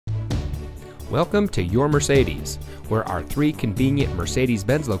Welcome to Your Mercedes, where our 3 convenient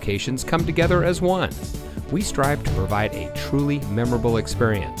Mercedes-Benz locations come together as one. We strive to provide a truly memorable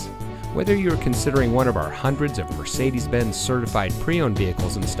experience. Whether you're considering one of our hundreds of Mercedes-Benz certified pre-owned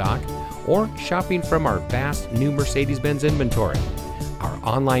vehicles in stock, or shopping from our vast new Mercedes-Benz inventory, our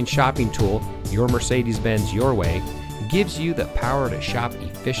online shopping tool, Your Mercedes-Benz Your Way, gives you the power to shop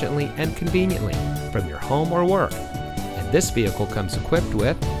efficiently and conveniently from your home or work. And this vehicle comes equipped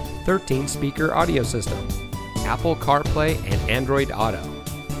with 13-speaker audio system, Apple CarPlay and Android Auto,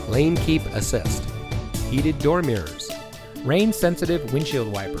 lane keep assist, heated door mirrors, rain-sensitive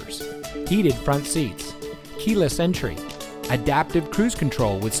windshield wipers, heated front seats, keyless entry, adaptive cruise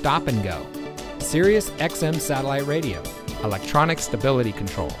control with stop and go, Sirius XM satellite radio, electronic stability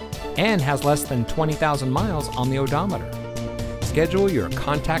control, and has less than 20,000 miles on the odometer. Schedule your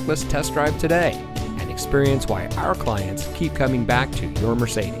contactless test drive today and experience why our clients keep coming back to Your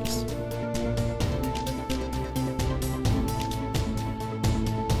Mercedes.